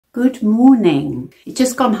Good morning. It's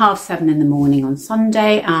just gone 7:30 in the morning on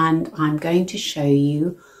Sunday and I'm going to show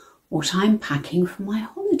you what I'm packing for my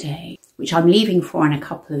holiday, which I'm leaving for in a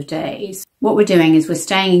couple of days. What we're doing is we're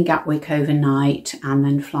staying in Gatwick overnight and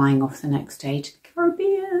then flying off the next day to the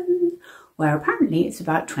Caribbean, where apparently it's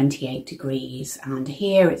about 28 degrees and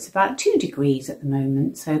here it's about 2 degrees at the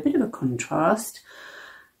moment, so a bit of a contrast.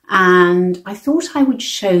 And I thought I would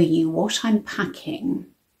show you what I'm packing.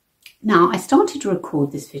 Now, I started to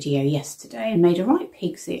record this video yesterday and made a right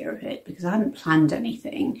pig's ear of it because I hadn't planned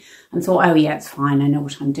anything and thought, oh yeah, it's fine, I know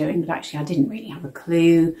what I'm doing, but actually I didn't really have a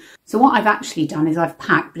clue. So what I've actually done is I've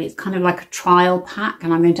packed, but it's kind of like a trial pack,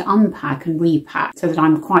 and I'm going to unpack and repack so that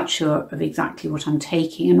I'm quite sure of exactly what I'm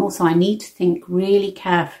taking. And also I need to think really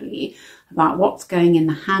carefully about what's going in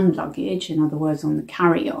the hand luggage, in other words on the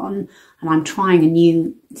carry-on, and I'm trying a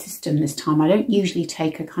new system this time. I don't usually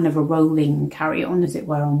take a kind of a rolling carry-on, as it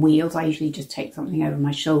were, on wheels. I usually just take something over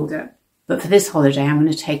my shoulder. But for this holiday, I'm going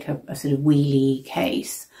to take a sort of wheelie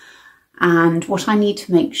case. And what I need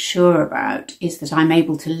to make sure about is that I'm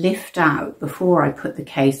able to lift out, before I put the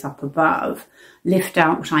case up above, lift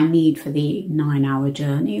out what I need for the 9-hour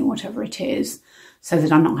journey or whatever it is, so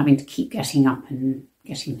that I'm not having to keep getting up and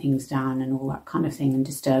getting things down and all that kind of thing and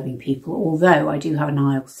disturbing people, although I do have an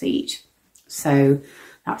aisle seat. So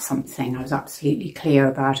that's something I was absolutely clear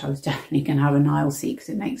about. I was definitely going to have an aisle seat because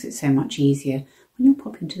it makes it so much easier when you're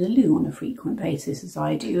popping to the loo on a frequent basis, as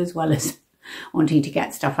I do, as well as wanting to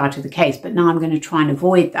get stuff out of the case. But now I'm going to try and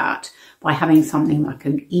avoid that by having something that I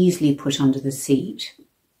can easily put under the seat.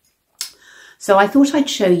 So I thought I'd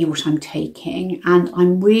show you what I'm taking, and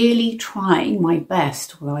I'm really trying my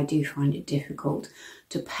best, although I do find it difficult,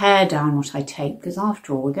 to pare down what I take, because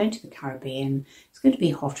after all, we're going to the Caribbean. It's going to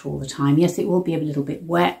be hot all the time. Yes, it will be a little bit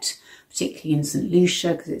wet, particularly in St.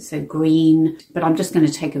 Lucia because it's so green, but I'm just going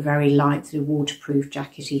to take a very light sort of waterproof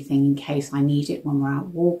jackety thing in case I need it when we're out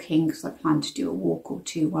walking, because I plan to do a walk or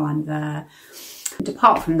two while I'm there. And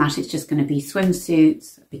apart from that, it's just going to be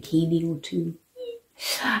swimsuits, a bikini or two,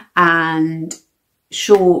 and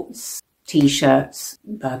shorts, t-shirts,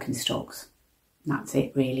 Birkenstocks. That's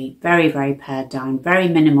it really. Very, very pared down, very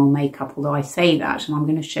minimal makeup, although I say that and I'm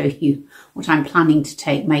going to show you what I'm planning to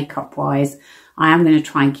take makeup wise. I am going to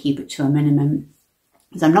try and keep it to a minimum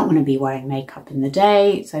because I'm not going to be wearing makeup in the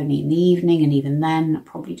day. It's only in the evening, and even then I'll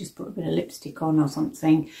probably just put a bit of lipstick on or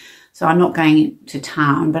something. So I'm not going to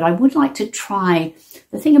town, but I would like to try.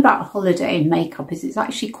 The thing about a holiday and makeup is it's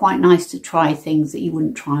actually quite nice to try things that you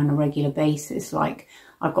wouldn't try on a regular basis. Like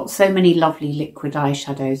I've got so many lovely liquid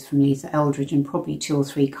eyeshadows from Lisa Eldridge and probably 2 or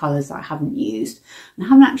 3 colours that I haven't used. And I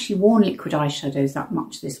haven't actually worn liquid eyeshadows that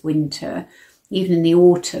much this winter, even in the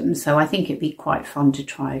autumn. So I think it'd be quite fun to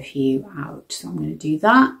try a few out. So I'm going to do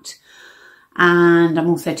that. And I'm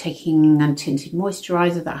also taking a tinted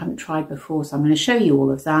moisturiser that I haven't tried before. So I'm going to show you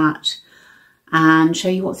all of that and show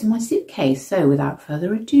you what's in my suitcase. So without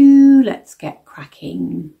further ado, let's get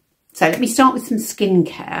cracking. So let me start with some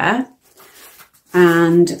skincare.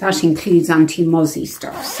 And that includes anti-mozzie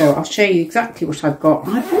stuff. So I'll show you exactly what I've got.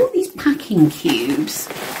 I bought these packing cubes.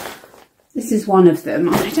 This is one of them.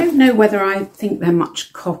 I don't know whether I think they're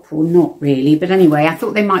much cop or not really, but anyway, I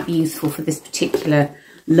thought they might be useful for this particular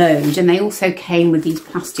load. And they also came with these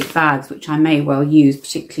plastic bags, which I may well use,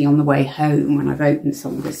 particularly on the way home when I've opened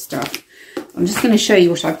some of this stuff. I'm just going to show you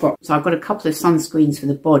what I've got. So I've got a couple of sunscreens for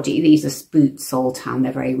the body. These are Boot Soltan.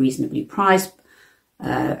 They're very reasonably priced.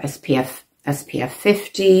 SPF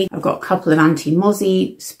 50. I've got a couple of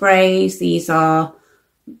anti-mozzie sprays. These are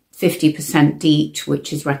 50% DEET,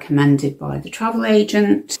 which is recommended by the travel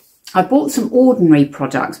agent. I bought some ordinary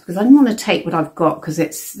products because I didn't want to take what I've got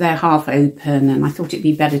because they're half open, and I thought it'd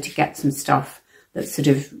be better to get some stuff that's sort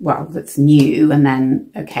of, well, that's new, and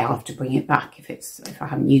then, okay, I'll have to bring it back if I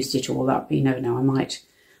haven't used it all up. You never know, I might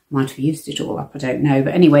have used it all up, I don't know.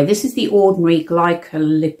 But anyway, this is the ordinary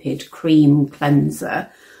Glycolipid cream cleanser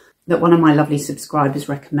that one of my lovely subscribers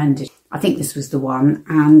recommended. I think this was the one,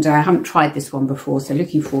 and I haven't tried this one before, so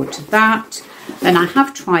looking forward to that. Then I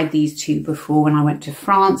have tried these two before when I went to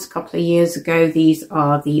France a couple of years ago. These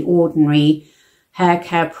are the ordinary hair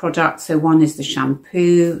care products. So one is the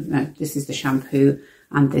shampoo, no, this is the shampoo,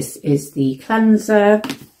 and this is the cleanser.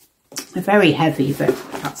 They're very heavy, but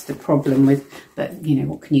that's the problem but you know,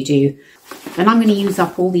 what can you do? Then I'm going to use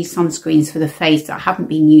up all these sunscreens for the face that I haven't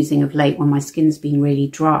been using of late when my skin's been really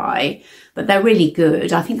dry, but they're really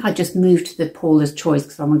good. I think I just moved to the Paula's Choice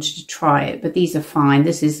because I wanted to try it, but these are fine.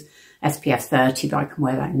 This is SPF 30, but I can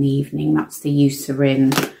wear that in the evening. That's the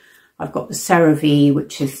Eucerin. I've got the CeraVe,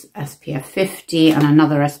 which is SPF 50, and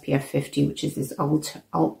another SPF 50, which is this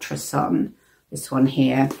Ultrasun, this one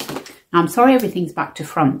here. Now, I'm sorry everything's back to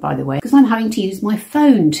front, by the way, because I'm having to use my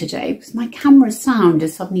phone today because my camera sound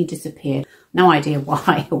has suddenly disappeared. No idea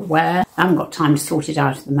why or where. I haven't got time to sort it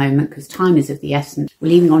out at the moment because time is of the essence. We're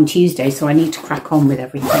leaving on Tuesday, so I need to crack on with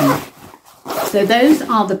everything. So those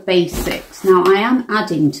are the basics. Now, I am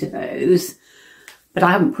adding to those, but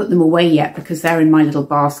I haven't put them away yet because they're in my little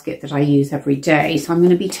basket that I use every day. So I'm going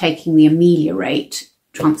to be taking the Ameliorate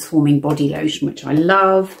Transforming Body Lotion, which I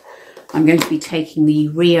love. I'm going to be taking the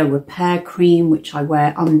Urea Repair Cream, which I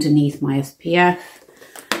wear underneath my SPF.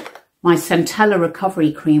 My Centella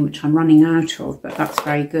Recovery Cream, which I'm running out of, but that's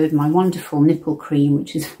very good. My wonderful nipple cream,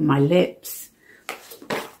 which is for my lips.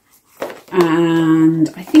 And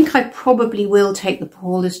I think I probably will take the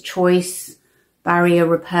Paula's Choice Barrier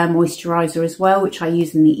Repair Moisturiser as well, which I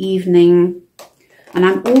use in the evening. And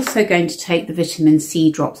I'm also going to take the vitamin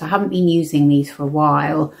C drops. I haven't been using these for a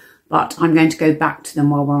while, but I'm going to go back to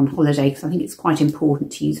them while we're on holiday because I think it's quite important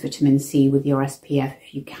to use vitamin C with your SPF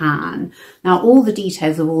if you can. Now, all the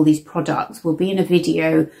details of all these products will be in a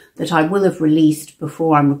video that I will have released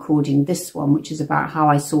before I'm recording this one, which is about how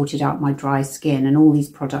I sorted out my dry skin, and all these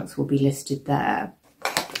products will be listed there.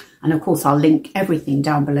 And of course, I'll link everything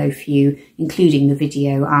down below for you, including the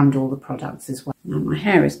video and all the products as well. Now, my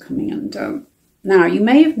hair is coming undone. Now, you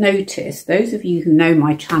may have noticed, those of you who know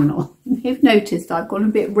my channel, you may have noticed I've gone a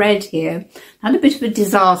bit red here. I had a bit of a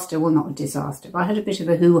disaster, well, not a disaster, but I had a bit of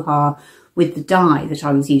a hoo-ha with the dye that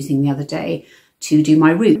I was using the other day to do my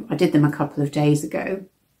roots. I did them a couple of days ago.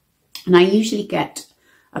 And I usually get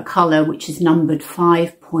a colour which is numbered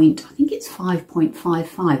 5 point, I think it's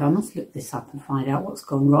 5.55. I must look this up and find out what's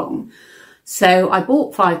gone wrong. So I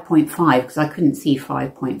bought 5.5 because I couldn't see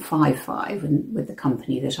 5.55 and with the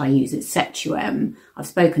company that I use, it's Cetaphyl. I've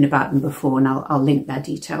spoken about them before and I'll link their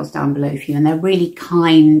details down below for you. And they're really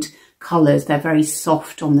kind colours. They're very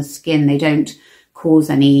soft on the skin. They don't cause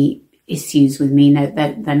any issues with me. No,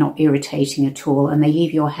 they're not irritating at all. And they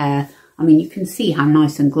leave your hair, I mean, you can see how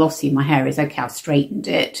nice and glossy my hair is. Okay, I've straightened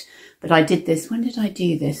it. But I did this, when did I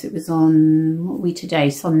do this? It was on, what are we today,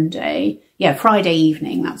 Sunday? Yeah, Friday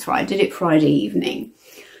evening, that's right. I did it Friday evening.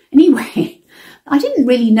 Anyway, I didn't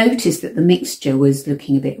really notice that the mixture was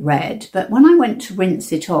looking a bit red. But when I went to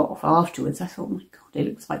rinse it off afterwards, I thought, oh my God, it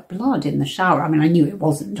looks like blood in the shower. I mean, I knew it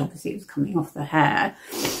wasn't, obviously it was coming off the hair.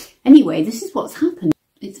 Anyway, this is what's happened.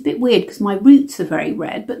 It's a bit weird because my roots are very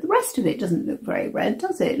red, but the rest of it doesn't look very red,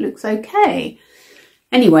 does it? It looks okay.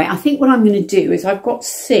 Anyway, I think what I'm going to do is I've got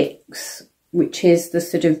 6, which is the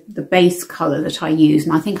sort of the base colour that I use.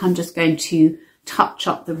 And I think I'm just going to touch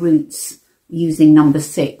up the roots using number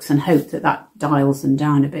 6 and hope that that dials them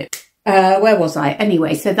down a bit. Where was I?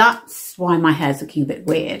 Anyway, so that's why my hair's looking a bit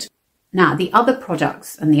weird. Now, the other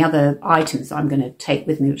products and the other items that I'm going to take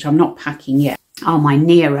with me, which I'm not packing yet, are my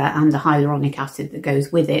Urea and the hyaluronic acid that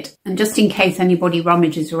goes with it. And just in case anybody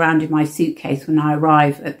rummages around in my suitcase when I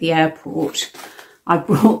arrive at the airport, I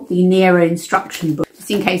brought the Urea instruction book, just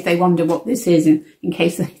in case they wonder what this is, and in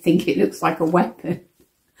case they think it looks like a weapon.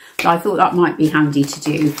 So I thought that might be handy to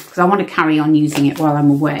do, because I want to carry on using it while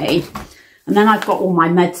I'm away. And then I've got all my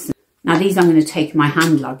medicine. Now these I'm going to take in my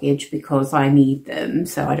hand luggage because I need them,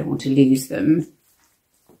 so I don't want to lose them.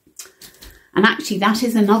 And actually that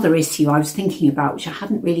is another issue I was thinking about, which I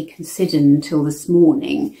hadn't really considered until this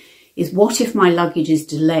morning, is what if my luggage is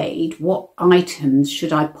delayed? What items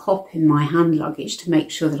should I pop in my hand luggage to make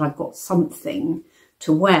sure that I've got something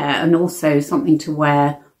to wear, and also something to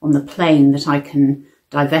wear on the plane that I can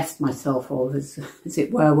divest myself of, as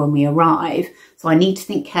it were, when we arrive. So I need to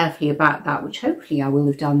think carefully about that, which hopefully I will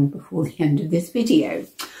have done before the end of this video.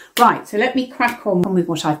 Right, so let me crack on with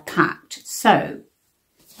what I've packed. So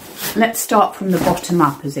let's start from the bottom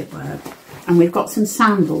up, as it were. And we've got some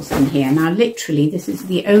sandals in here. Now, literally, this is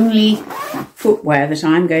the only footwear that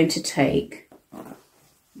I'm going to take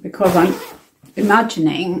because I'm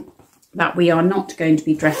imagining that we are not going to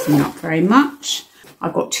be dressing up very much.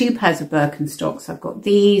 I've got 2 pairs of Birkenstocks. I've got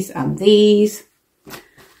these and these.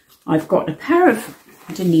 I've got a pair of,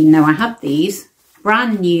 I didn't even know I had these,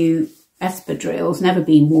 brand new espadrilles, never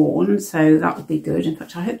been worn, so that would be good. In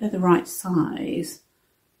fact, I hope they're the right size.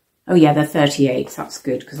 Oh yeah, they're 38s, that's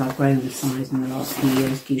good, because I've grown the size in the last few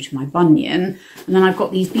years due to my bunion. And then I've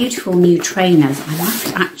got these beautiful new trainers. I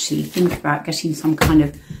might actually think about getting some kind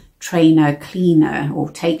of trainer cleaner,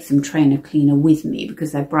 or take some trainer cleaner with me,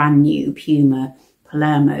 because they're brand new Puma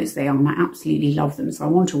Palermos they are, and I absolutely love them. So I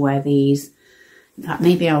want to wear these. In fact,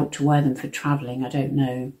 maybe I ought to wear them for travelling, I don't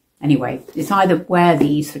know. Anyway, it's either wear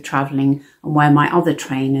these for travelling and wear my other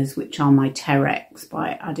trainers, which are my Terex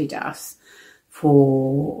by Adidas,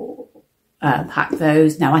 for pack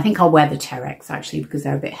those. No, I think I'll wear the Terex actually because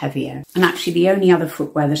they're a bit heavier. And actually the only other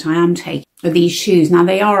footwear that I am taking are these shoes. Now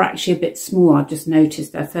they are actually a bit small. I've just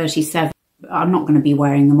noticed they're 37. I'm not going to be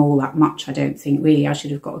wearing them all that much, I don't think. Really, I should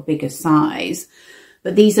have got a bigger size.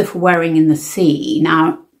 But these are for wearing in the sea.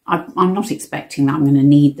 Now, I'm not expecting that I'm going to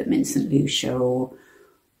need them in St. Lucia or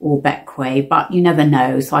Bequia, but you never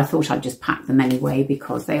know. So I thought I'd just pack them anyway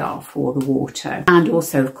because they are for the water. And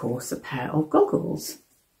also, of course, a pair of goggles.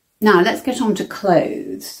 Now, let's get on to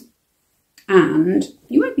clothes. And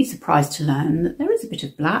you won't be surprised to learn that there is a bit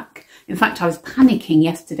of black. In fact, I was panicking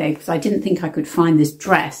yesterday because I didn't think I could find this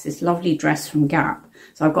dress, this lovely dress from Gap.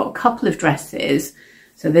 So I've got a couple of dresses.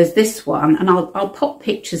 So there's this one, and I'll pop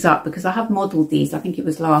pictures up because I have modelled these. I think it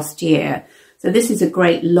was last year. So this is a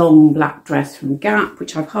great long black dress from Gap,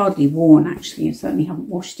 which I've hardly worn actually. I certainly haven't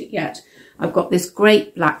washed it yet. I've got this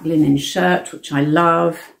great black linen shirt, which I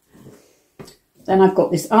love. Then I've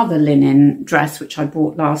got this other linen dress, which I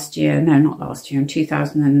bought last year. No, not last year, in 2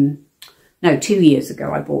 years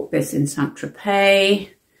ago. I bought this in Saint-Tropez.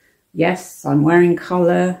 Yes, I'm wearing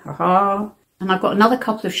colour, haha. And I've got another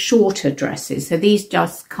couple of shorter dresses. So these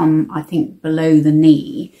just come, I think, below the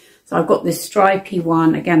knee. So I've got this stripy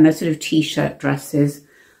one. Again, they're sort of t-shirt dresses,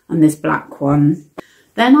 and this black one.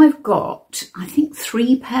 Then I've got, I think,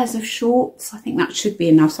 3 pairs of shorts. I think that should be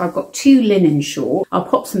enough. So I've got 2 linen shorts. I'll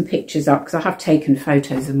pop some pictures up because I have taken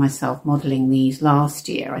photos of myself modelling these last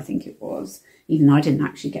year, I think it was. Even though I didn't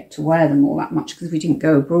actually get to wear them all that much because we didn't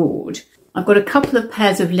go abroad. I've got a couple of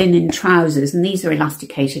pairs of linen trousers, and these are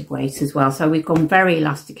elasticated waist as well. So we've gone very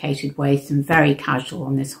elasticated waist and very casual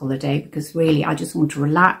on this holiday because really I just want to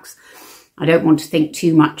relax. I don't want to think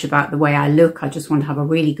too much about the way I look. I just want to have a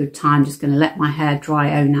really good time. Just going to let my hair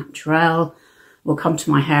dry au naturel. We'll come to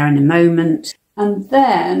my hair in a moment. And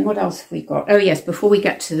then what else have we got? Oh yes, before we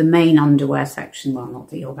get to the main underwear section, well, not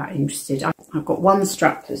that you're that interested. I've got one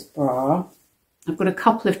strapless bra. I've got a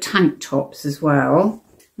couple of tank tops as well.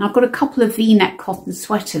 And I've got a couple of V-neck cotton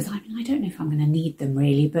sweaters. I mean, I don't know if I'm going to need them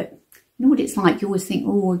really, but you know what it's like? You always think,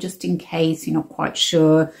 oh, just in case, you're not quite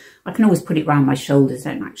sure. I can always put it around my shoulders.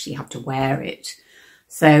 I don't actually have to wear it.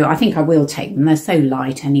 So I think I will take them. They're so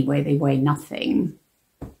light anyway. They weigh nothing.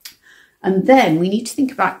 And then we need to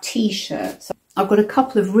think about T-shirts. I've got a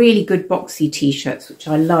couple of really good boxy T-shirts, which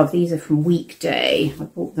I love. These are from Weekday. I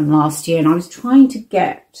bought them last year and I was trying to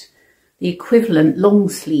get the equivalent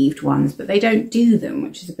long-sleeved ones, but they don't do them,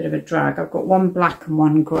 which is a bit of a drag. I've got one black and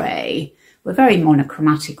one grey. We're very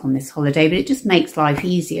monochromatic on this holiday, but it just makes life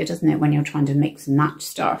easier, doesn't it, when you're trying to mix and match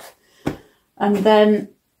stuff. And then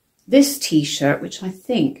this T-shirt, which I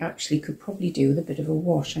think actually could probably do with a bit of a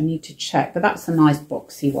wash. I need to check, but that's a nice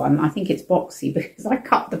boxy one. I think it's boxy because I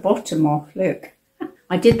cut the bottom off, look.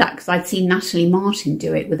 I did that because I'd seen Natalie Martin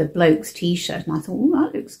do it with a bloke's T-shirt, and I thought, oh,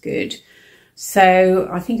 that looks good. So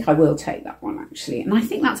I think I will take that one actually. And I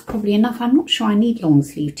think that's probably enough. I'm not sure I need long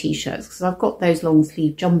sleeve T-shirts because I've got those long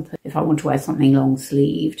sleeve jumpers if I want to wear something long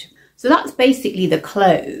sleeved. So that's basically the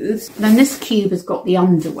clothes. And then this cube has got the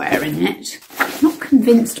underwear in it. I'm not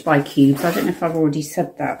convinced by cubes. I don't know if I've already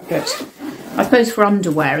said that, but I suppose for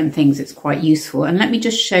underwear and things it's quite useful. And let me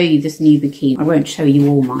just show you this new bikini. I won't show you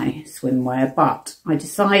all my swimwear, but I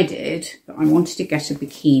decided that I wanted to get a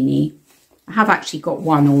bikini. I have actually got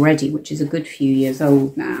one already, which is a good few years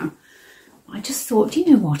old now. I just thought, do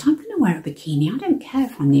you know what? I'm going to wear a bikini. I don't care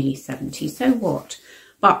if I'm nearly 70, so what?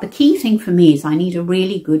 But the key thing for me is I need a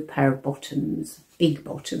really good pair of bottoms, big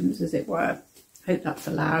bottoms, as it were. Hope that's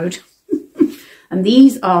allowed. And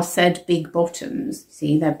these are said big bottoms.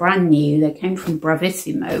 See, they're brand new. They came from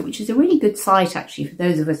Bravissimo, which is a really good site, actually, for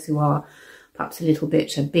those of us who are perhaps a little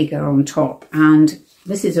bit bigger on top. And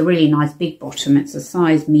this is a really nice big bottom. It's a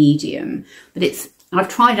size medium, but I've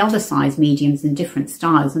tried other size mediums in different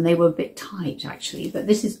styles and they were a bit tight actually, but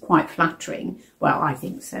this is quite flattering. Well, I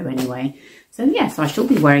think so anyway. So yes, I shall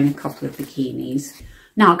be wearing a couple of bikinis.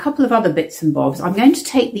 Now, a couple of other bits and bobs. I'm going to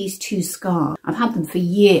take these 2 scarves. I've had them for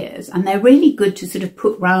years and they're really good to sort of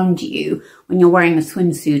put round you when you're wearing a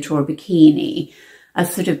swimsuit or a bikini,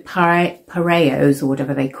 as sort of pareos or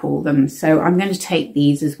whatever they call them. So I'm going to take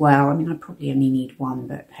these as well. I mean, I probably only need one,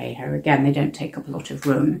 but hey ho, again, they don't take up a lot of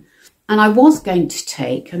room. And I was going to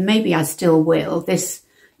take, and maybe I still will, this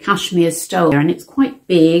cashmere stole, and it's quite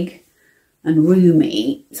big and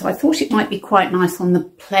roomy. So I thought it might be quite nice on the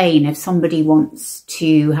plane if somebody wants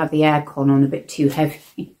to have the aircon on a bit too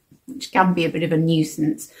heavy, which can be a bit of a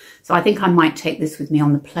nuisance. So I think I might take this with me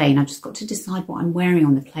on the plane. I've just got to decide what I'm wearing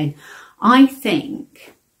on the plane. I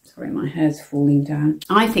think, sorry, my hair's falling down.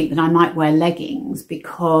 I think that I might wear leggings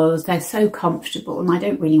because they're so comfortable and I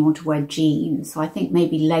don't really want to wear jeans. So I think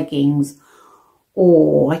maybe leggings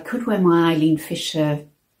Or I could wear my Eileen Fisher.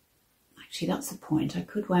 Actually, that's the point. I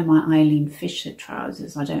could wear my Eileen Fisher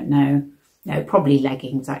trousers. I don't know. No, probably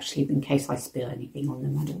leggings, actually, in case I spill anything on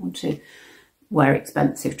them. I don't want to wear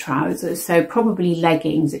expensive trousers. So probably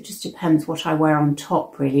leggings. It just depends what I wear on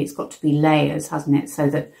top, really. It's got to be layers, hasn't it? So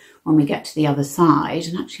that when we get to the other side,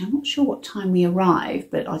 and actually I'm not sure what time we arrive,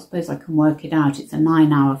 but I suppose I can work it out. It's a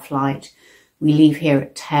 9-hour flight. We leave here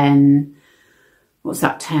at 10. What's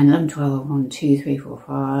that? 10, 11, 12, 1, 2, 3, 4,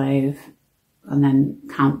 5. And then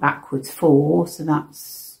count backwards 4. So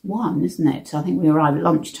that's 1, isn't it? So I think we arrive at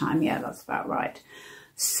lunchtime. Yeah, that's about right.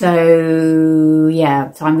 So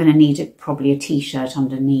yeah, so I'm going to need probably a t-shirt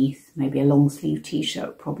underneath, maybe a long sleeve t-shirt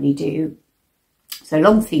would probably do. So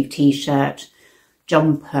long sleeve t-shirt,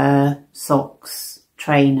 jumper, socks,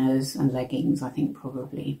 trainers and leggings, I think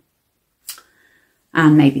probably.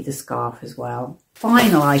 And maybe the scarf as well.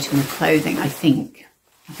 Final item of clothing, I think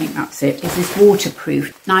that's it, is this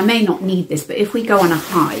waterproof. Now I may not need this, but if we go on a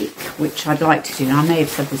hike, which I'd like to do, and I may have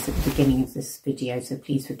said this at the beginning of this video, so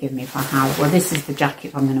please forgive me if I have. Well, this is the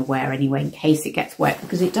jacket I'm going to wear anyway, in case it gets wet,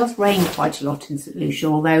 because it does rain quite a lot in St Lucia,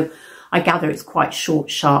 although I gather it's quite short,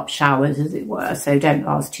 sharp showers, as it were, so don't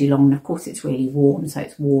last too long. And of course it's really warm, so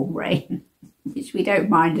it's warm rain, which we don't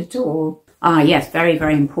mind at all. Ah, yes, very,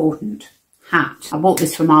 very important. Hat. I bought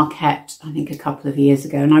this from Marquette, I think a couple of years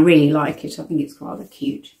ago, and I really like it. I think it's rather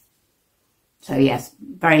cute. So yes,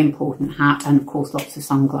 very important hat, and of course lots of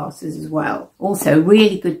sunglasses as well. Also, a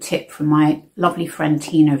really good tip from my lovely friend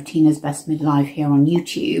Tina of Tina's Best Midlife here on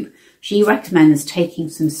YouTube. She recommends taking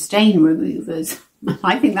some stain removers.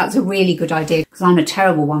 I think that's a really good idea, because I'm a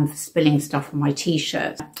terrible one for spilling stuff on my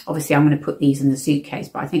t-shirts. Obviously I'm going to put these in the suitcase,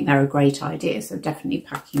 but I think they're a great idea, so definitely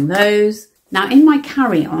packing those. Now in my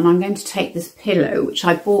carry-on, I'm going to take this pillow, which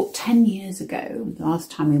I bought 10 years ago, the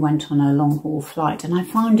last time we went on a long haul flight, and I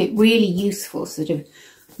found it really useful, sort of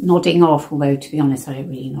nodding off, although to be honest, I don't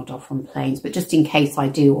really nod off on planes, but just in case I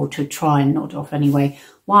do, or to try and nod off anyway,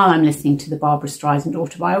 while I'm listening to the Barbara Streisand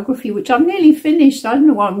autobiography, which I'm nearly finished. I don't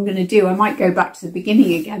know what I'm going to do. I might go back to the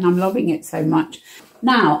beginning again. I'm loving it so much.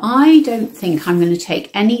 Now, I don't think I'm going to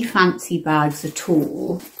take any fancy bags at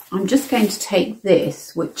all. I'm just going to take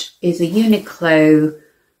this, which is a Uniqlo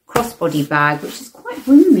crossbody bag, which is quite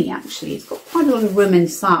roomy actually. It's got quite a lot of room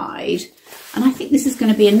inside. And I think this is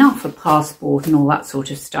going to be enough for passport and all that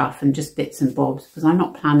sort of stuff, and just bits and bobs, because I'm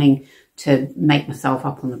not planning to make myself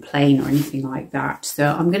up on the plane or anything like that. So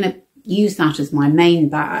I'm going to use that as my main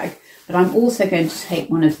bag. But I'm also going to take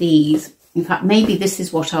one of these. In fact, maybe this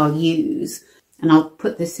is what I'll use. And I'll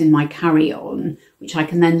put this in my carry-on, which I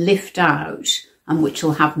can then lift out, and which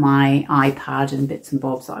will have my iPad and bits and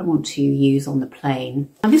bobs that I want to use on the plane.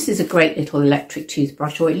 Now this is a great little electric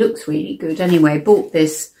toothbrush, or it looks really good. Anyway, I bought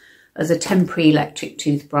this as a temporary electric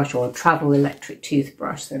toothbrush, or a travel electric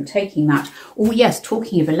toothbrush, so I'm taking that. Oh yes,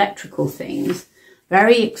 talking of electrical things,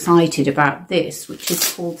 very excited about this, which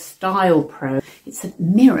is called Style Pro. It's a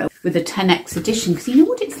mirror with a 10x edition, because you know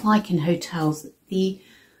what it's like in hotels, the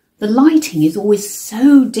lighting is always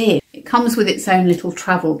so dim. It comes with its own little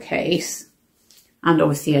travel case, and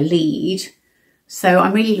obviously a lead. So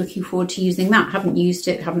I'm really looking forward to using that. Haven't used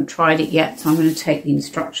it, haven't tried it yet, so I'm going to take the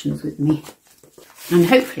instructions with me. And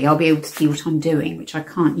hopefully I'll be able to see what I'm doing, which I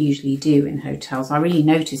can't usually do in hotels. I really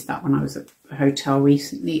noticed that when I was at a hotel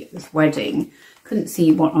recently at this wedding. Couldn't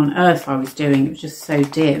see what on earth I was doing. It was just so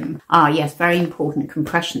dim. Ah, yes, very important,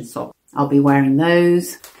 compression socks. I'll be wearing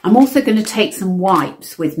those. I'm also going to take some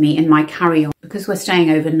wipes with me in my carry-on, because we're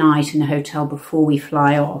staying overnight in a hotel before we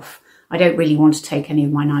fly off. I don't really want to take any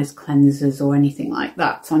of my nice cleansers or anything like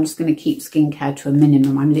that. So I'm just going to keep skincare to a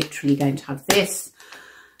minimum. I'm literally going to have this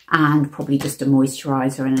and probably just a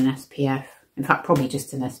moisturiser and an SPF. In fact, probably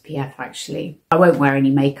just an SPF actually. I won't wear any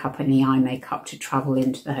makeup, any eye makeup to travel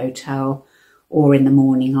into the hotel or in the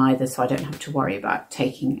morning either. So I don't have to worry about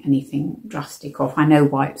taking anything drastic off. I know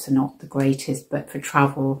wipes are not the greatest, but for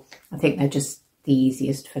travel, I think they're just the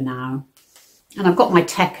easiest for now. And I've got my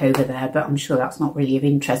tech over there, but I'm sure that's not really of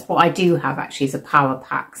interest. What I do have actually is a power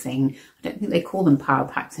pack thing. I don't think they call them power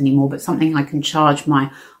packs anymore, but something I can charge my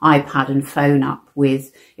iPad and phone up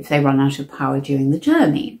with if they run out of power during the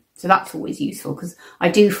journey. So that's always useful, because I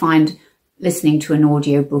do find listening to an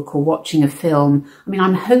audiobook or watching a film, I mean,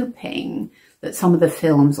 I'm hoping that some of the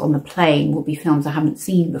films on the plane will be films I haven't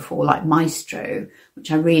seen before, like Maestro,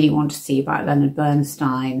 which I really want to see, about Leonard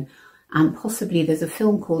Bernstein. And possibly there's a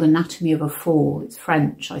film called Anatomy of a Fall. It's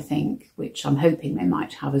French, I think, which I'm hoping they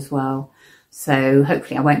might have as well. So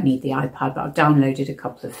hopefully I won't need the iPad, but I've downloaded a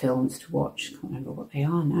couple of films to watch. I can't remember what they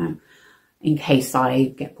are now. in case I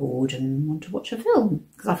get bored and want to watch a film.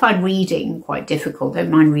 Because I find reading quite difficult. Don't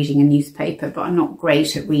mind reading a newspaper, but I'm not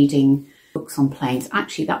great at reading books on planes.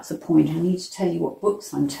 Actually, that's a point. I need to tell you what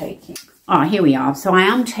books I'm taking. Ah, here we are. So I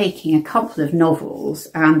am taking a couple of novels,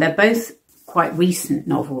 and they're both quite recent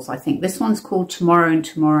novels, I think. This one's called Tomorrow and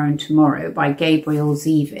Tomorrow and Tomorrow by Gabriel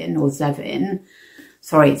Zevin.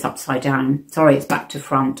 Sorry, it's upside down. Sorry, it's back to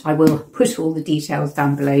front. I will put all the details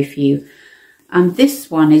down below for you. And this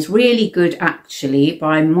one is really good, actually,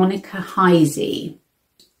 by Monica Heisey.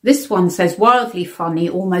 This one says, wildly funny,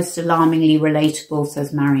 almost alarmingly relatable,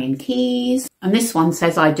 says Marion Keyes. And this one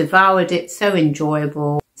says, I devoured it, so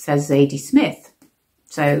enjoyable, says Zadie Smith.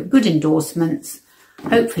 So good endorsements.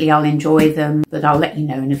 Hopefully I'll enjoy them, but I'll let you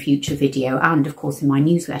know in a future video and, of course, in my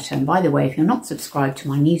newsletter. And by the way, if you're not subscribed to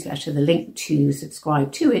my newsletter, the link to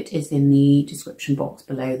subscribe to it is in the description box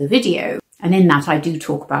below the video. And in that, I do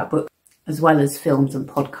talk about books as well as films and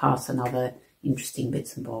podcasts and other interesting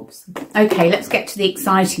bits and bobs. Okay, let's get to the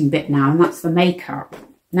exciting bit now, and that's the makeup.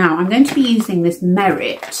 Now, I'm going to be using this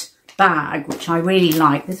Merit bag, which I really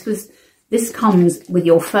like. This comes with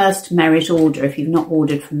your first Merit order if you've not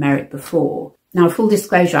ordered from Merit before. Now, full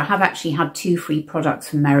disclosure, I have actually had 2 free products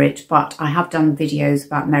from Merit, but I have done videos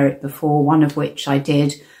about Merit before, one of which I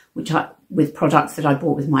did, with products that I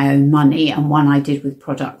bought with my own money, and one I did with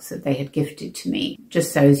products that they had gifted to me,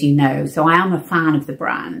 just so as you know. So I am a fan of the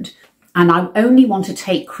brand, and I only want to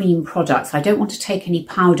take cream products. I don't want to take any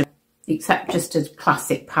powder, except just a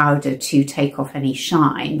classic powder to take off any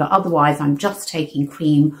shine, but otherwise I'm just taking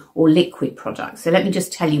cream or liquid products. So let me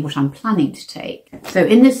just tell you what I'm planning to take. So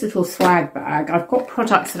in this little swag bag, I've got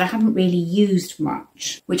products that I haven't really used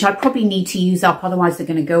much, which I probably need to use up, otherwise they're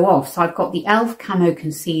going to go off. So I've got the e.l.f. Camo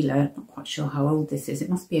Concealer. Not quite sure how old this is. It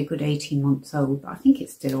must be a good 18 months old, but I think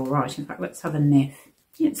it's still all right. In fact, let's have a sniff.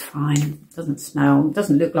 It's fine. It doesn't smell. It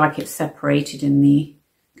doesn't look like it's separated in the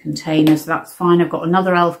container, so that's fine. I've got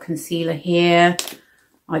another e.l.f. concealer here.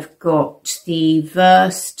 I've got the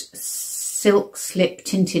Versed Silk Slip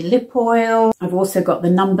Tinted Lip Oil. I've also got the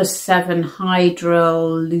No. 7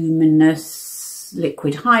 Hydral Luminous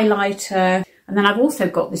Liquid Highlighter. And then I've also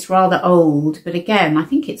got this rather old, but again, I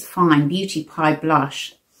think it's fine, Beauty Pie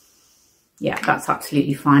Blush. Yeah, that's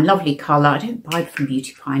absolutely fine. Lovely colour. I don't buy from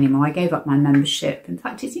Beauty Pie anymore. I gave up my membership. In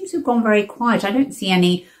fact, it seems to have gone very quiet. I don't see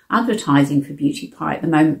any advertising for Beauty Pie at the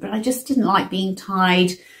moment, but I just didn't like being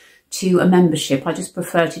tied to a membership. I just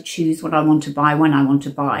prefer to choose what I want to buy when I want to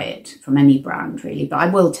buy it from any brand, really. But I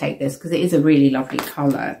will take this because it is a really lovely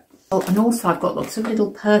colour. Oh, and also I've got lots of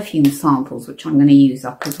little perfume samples, which I'm going to use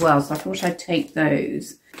up as well. So I thought I'd take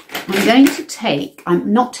those.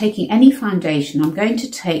 I'm not taking any foundation. I'm going to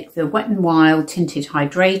take the Wet n Wild Tinted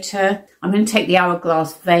Hydrator. I'm going to take the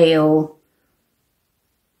Hourglass Veil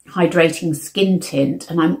Hydrating Skin Tint,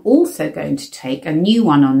 and I'm also going to take a new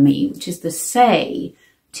one on me, which is the Say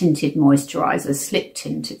Tinted Moisturiser, Slip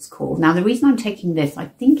Tint it's called. Now, the reason I'm taking this, I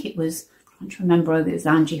think it was, I'm trying to remember whether it was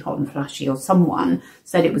Angie Hot and Flashy or someone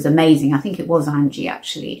said it was amazing. I think it was Angie,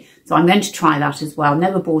 actually. So I'm going to try that as well.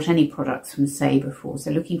 Never bought any products from Say before,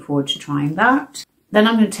 so looking forward to trying that. Then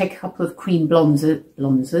I'm going to take a couple of cream bronzers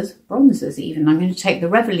even. I'm going to take the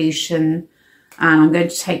Revolution, and I'm going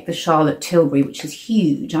to take the Charlotte Tilbury, which is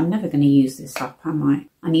huge. I'm never going to use this up, am I?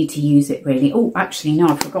 I need to use it, really. Oh, actually, no,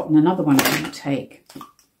 I've forgotten another one I'm going to take.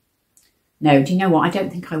 No, do you know what? I don't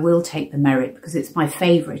think I will take the Merit because it's my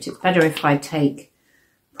favourite. It's better if I take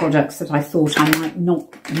products that I thought I might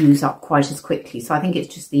not use up quite as quickly. So I think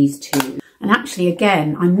it's just these two. And actually,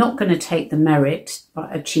 again, I'm not going to take the Merit,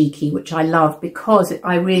 a cheeky, which I love because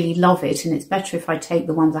I really love it. And it's better if I take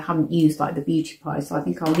the ones I haven't used, like the Beauty Pie. So I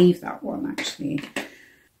think I'll leave that one, actually.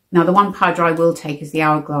 Now, the one powder I will take is the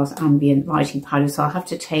Hourglass Ambient Lighting Powder. So I'll have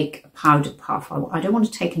to take a powder puff. I don't want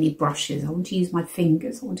to take any brushes. I want to use my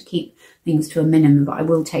fingers. I want to keep things to a minimum, but I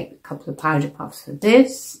will take a couple of powder puffs for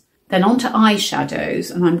this. Then on to eyeshadows.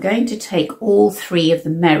 And I'm going to take all 3 of the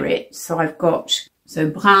Merit. So I've got... So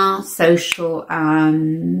Brun, Social,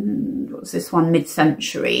 and what's this one?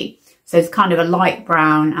 Mid-Century. So it's kind of a light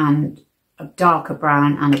brown and a darker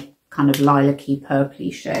brown and a kind of lilac-y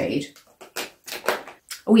purpley shade.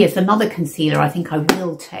 Oh yes, another concealer I think I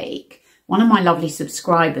will take. One of my lovely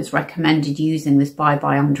subscribers recommended using this Bye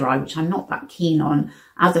Bye Undereye, which I'm not that keen on,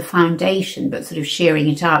 as a foundation, but sort of shearing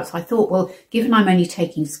it out. So I thought, well, given I'm only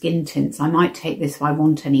taking skin tints, I might take this if I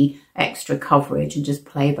want any extra coverage and just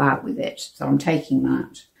play about with it. So I'm taking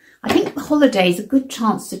that. I think the holiday is a good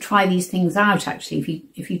chance to try these things out, actually,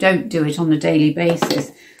 if you don't do it on a daily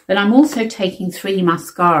basis. But I'm also taking 3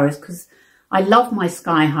 mascaras because I love my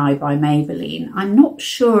Sky High by Maybelline. I'm not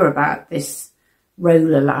sure about this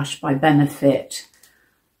Roller Lash by Benefit.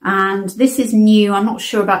 And this is new. I'm not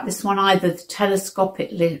sure about this one either.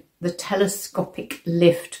 The telescopic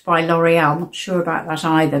lift by L'Oreal. I'm not sure about that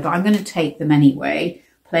either, but I'm going to take them anyway.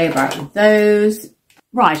 Play about with those.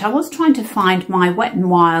 Right, I was trying to find my Wet n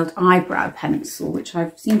Wild eyebrow pencil, which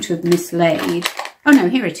I seem to have mislaid. Oh no,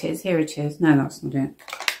 here it is, here it is. No, that's not it.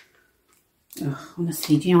 Ugh,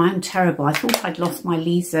 honestly, do you know, I'm terrible. I thought I'd lost my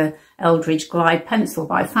Lisa Eldridge Glide pencil,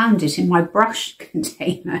 but I found it in my brush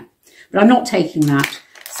container. But I'm not taking that.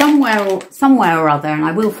 Somewhere or other, and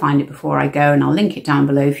I will find it before I go, and I'll link it down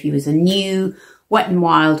below for you, is a new Wet n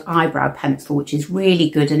Wild eyebrow pencil, which is really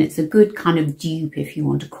good, and it's a good kind of dupe, if you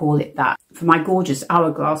want to call it that, for my gorgeous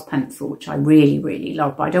Hourglass pencil, which I really, really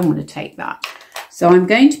love, but I don't want to take that. So I'm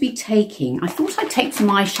going to be taking, I thought I'd take some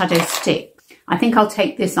eyeshadow stick. I think I'll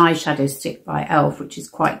take this eyeshadow stick by e.l.f., which is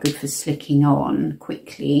quite good for slicking on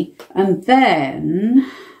quickly. And then,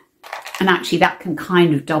 and actually that can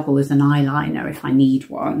kind of double as an eyeliner if I need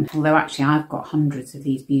one. Although actually I've got hundreds of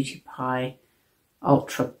these Beauty Pie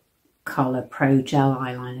Ultra Colour Pro Gel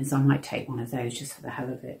eyeliners. I might take one of those just for the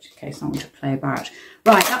hell of it, in case I want to play about.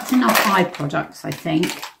 Right, that's enough eye products, I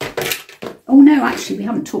think. Oh no, actually we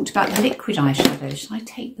haven't talked about the liquid eyeshadow. Should I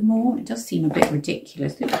take them all? It does seem a bit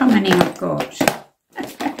ridiculous. Look how many I've got.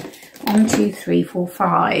 1, 2, 3, 4,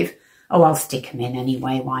 5. Oh, I'll stick them in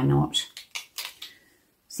anyway, why not?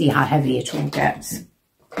 See how heavy it all gets.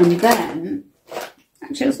 And then,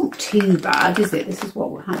 actually it's not too bad, is it? This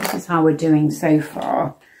is how we're doing so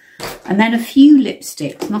far. And then a few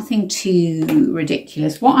lipsticks, nothing too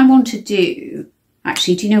ridiculous. What I want to do,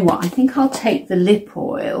 actually, do you know what? I think I'll take the lip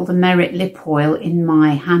oil, the Merit lip oil in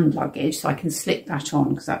my hand luggage, so I can slip that on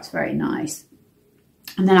because that's very nice.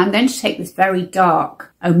 And then I'm going to take this very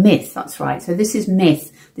dark, oh, Myth, that's right. So this is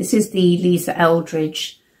Myth. This is the Lisa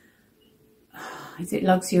Eldridge, is it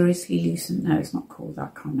Luxuriously Lucent? No, it's not called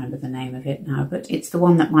that. I can't remember the name of it now, but it's the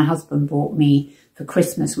one that my husband bought me for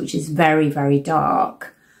Christmas, which is very, very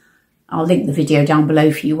dark. I'll link the video down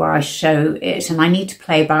below for you where I show it, and I need to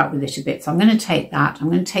play about with it a bit. So I'm going to take that.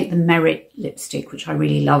 I'm going to take the Merit lipstick, which I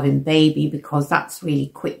really love in Baby, because that's really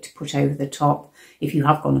quick to put over the top if you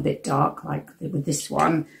have gone a bit dark, like with this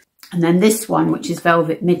one. And then this one, which is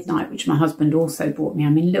Velvet Midnight, which my husband also bought me. I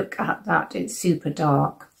mean, look at that. It's super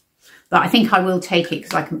dark. But I think I will take it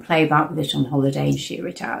because I can play about with it on holiday and sheer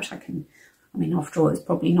it out. I mean, after all, it's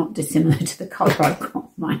probably not dissimilar to the colour I've got on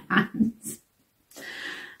my hands.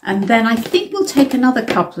 And then I think we'll take another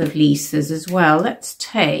couple of Lisas as well. Let's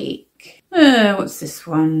take, what's this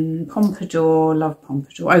one? Pompadour, love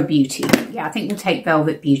Pompadour. Oh, Beauty. Yeah, I think we'll take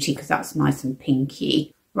Velvet Beauty because that's nice and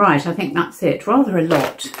pinky. Right, I think that's it. Rather a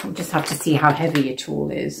lot. We'll just have to see how heavy it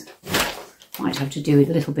all is. Might have to do with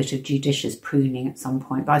a little bit of judicious pruning at some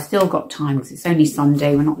point, but I've still got time because it's only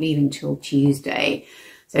Sunday. We're not leaving till Tuesday.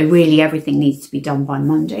 So really everything needs to be done by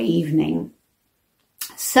Monday evening.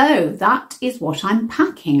 So that is what I'm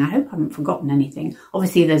packing. I hope I haven't forgotten anything.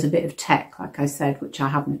 Obviously there's a bit of tech, like I said, which I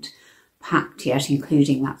haven't packed yet,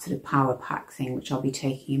 including that sort of power pack thing, which I'll be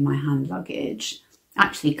taking in my hand luggage.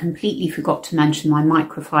 Actually completely forgot to mention my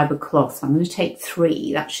microfiber cloths. I'm going to take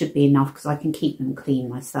 3. That should be enough because I can keep them clean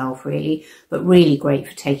myself, really. But really great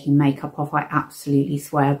for taking makeup off. I absolutely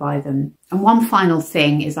swear by them. And one final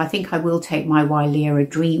thing is I think I will take my Wylera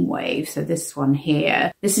Dreamwave. So this one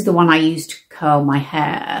here. This is the one I use to curl my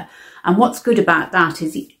hair. And what's good about that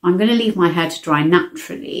is I'm going to leave my hair to dry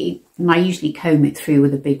naturally. And I usually comb it through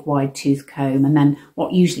with a big wide tooth comb. And then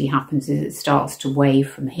what usually happens is it starts to wave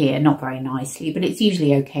from here. Not very nicely, but it's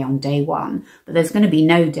usually okay on day 1. But there's going to be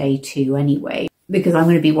no day 2 anyway, because I'm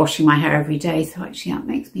going to be washing my hair every day. So actually that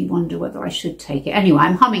makes me wonder whether I should take it. Anyway,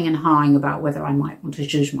 I'm humming and hawing about whether I might want to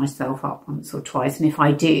zhuzh myself up once or twice. And if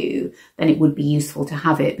I do, then it would be useful to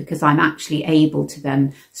have it because I'm actually able to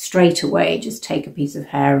then straight away just take a piece of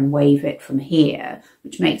hair and wave it from here,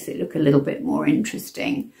 which makes it look a little bit more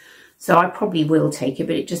interesting. So I probably will take it,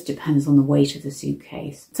 but it just depends on the weight of the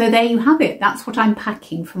suitcase. So there you have it. That's what I'm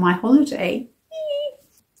packing for my holiday.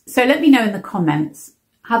 So let me know in the comments.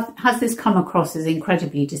 Has this come across as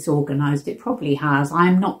incredibly disorganised? It probably has. I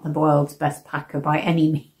am not the world's best packer by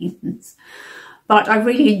any means. But I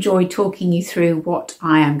really enjoyed talking you through what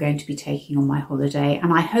I am going to be taking on my holiday.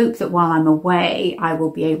 And I hope that while I'm away, I will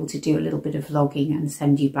be able to do a little bit of vlogging and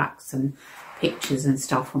send you back some pictures and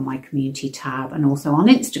stuff on my community tab, and also on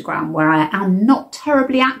Instagram, where I am not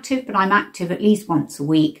terribly active, but I'm active at least once a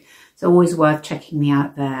week. So always worth checking me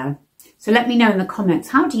out there. So let me know in the comments,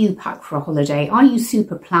 how do you pack for a holiday? Are you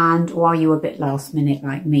super planned or are you a bit last minute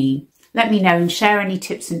like me? Let me know and share any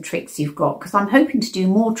tips and tricks you've got, because I'm hoping to do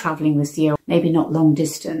more travelling this year. Maybe not long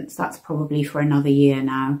distance. That's probably for another year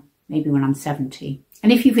now. Maybe when I'm 70.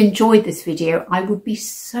 And if you've enjoyed this video, I would be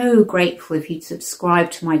so grateful if you'd subscribe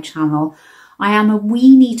to my channel. I am a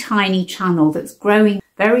weeny tiny channel that's growing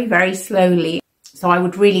very, very slowly. So I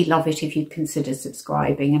would really love it if you'd consider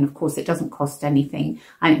subscribing. And of course, it doesn't cost anything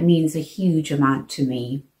and it means a huge amount to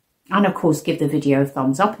me. And of course, give the video a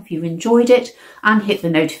thumbs up if you enjoyed it and hit the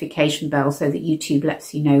notification bell so that YouTube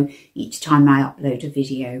lets you know each time I upload a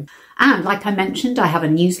video. And like I mentioned, I have a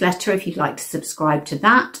newsletter if you'd like to subscribe to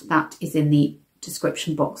that. That is in the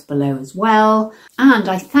description box below as well. And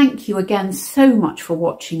I thank you again so much for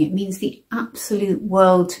watching. It means the absolute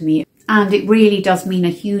world to me. And it really does mean a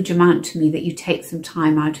huge amount to me that you take some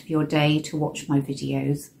time out of your day to watch my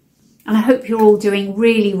videos. And I hope you're all doing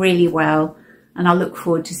really, really well. And I look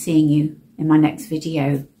forward to seeing you in my next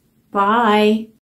video. Bye.